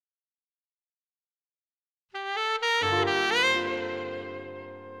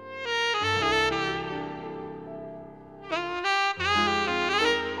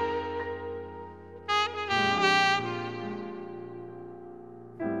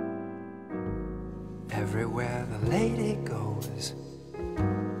Everywhere the lady goes,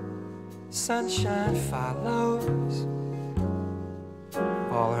 sunshine follows.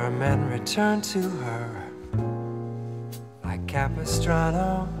 All her men return to her like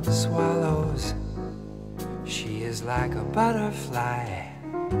Capistrano swallows. She is like a butterfly,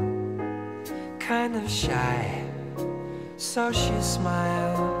 kind of shy, so she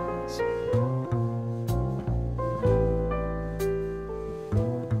smiles.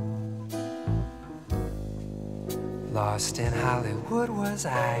 Lost in Hollywood was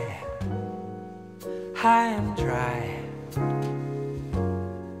I, high and dry.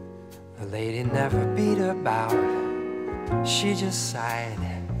 The lady never beat about, she just sighed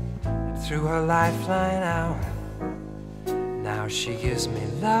and threw her lifeline out. Now she gives me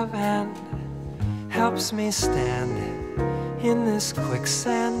love and helps me stand in this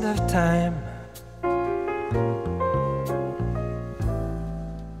quicksand of time.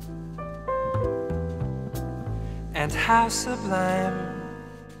 And how sublime,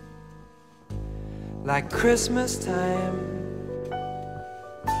 like Christmas time,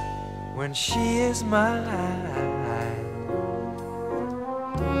 when she is mine.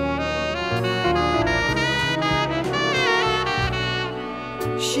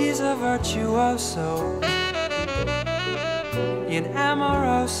 She's a virtuoso in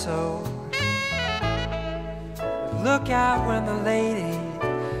amoroso. Look out when the lady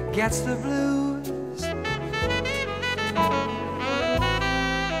gets the blues.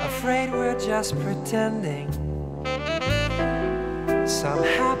 Afraid we're just pretending some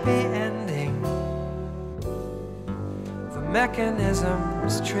happy ending. The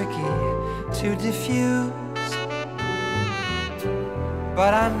mechanism's tricky to diffuse,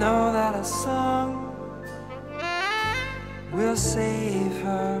 but I know that a song will save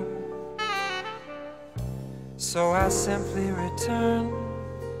her. So I simply return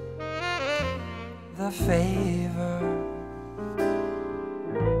the favor.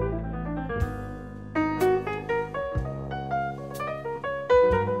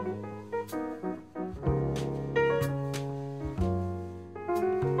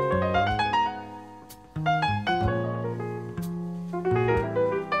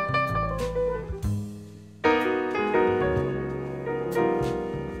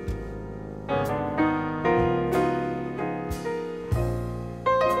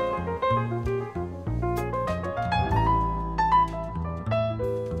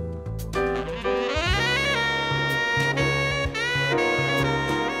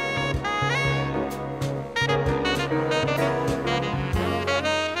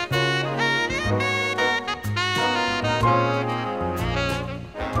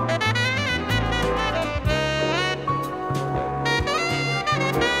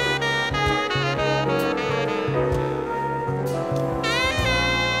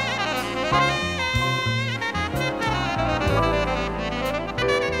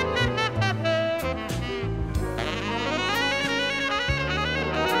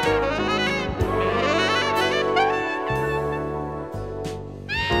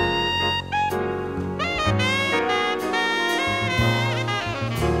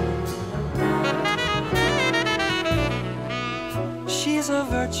 She's a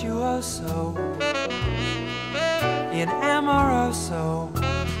virtuoso in amoroso.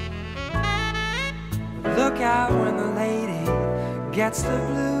 Look out when the lady gets the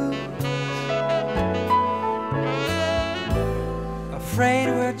blues. Afraid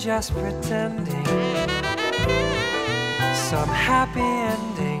we're just pretending some happy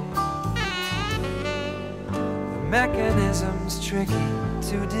ending. The mechanism's tricky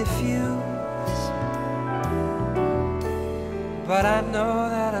to diffuse, but I know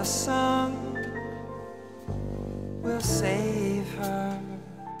that a song will save her.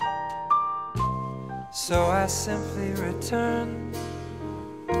 So I simply return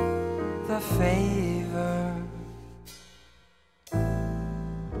the favor.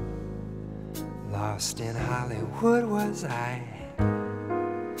 Lost in Hollywood was I,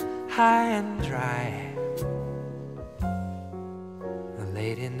 high and dry. The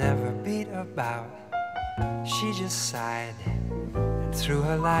lady never beat about, she just sighed and threw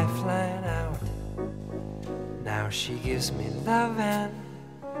her lifeline out. Now she gives me love and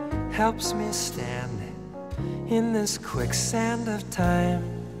helps me stand in this quicksand of time.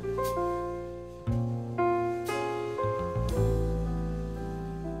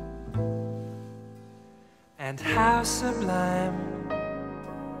 And how sublime,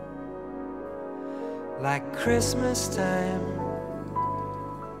 like Christmas time,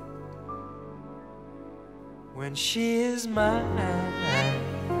 when she is mine.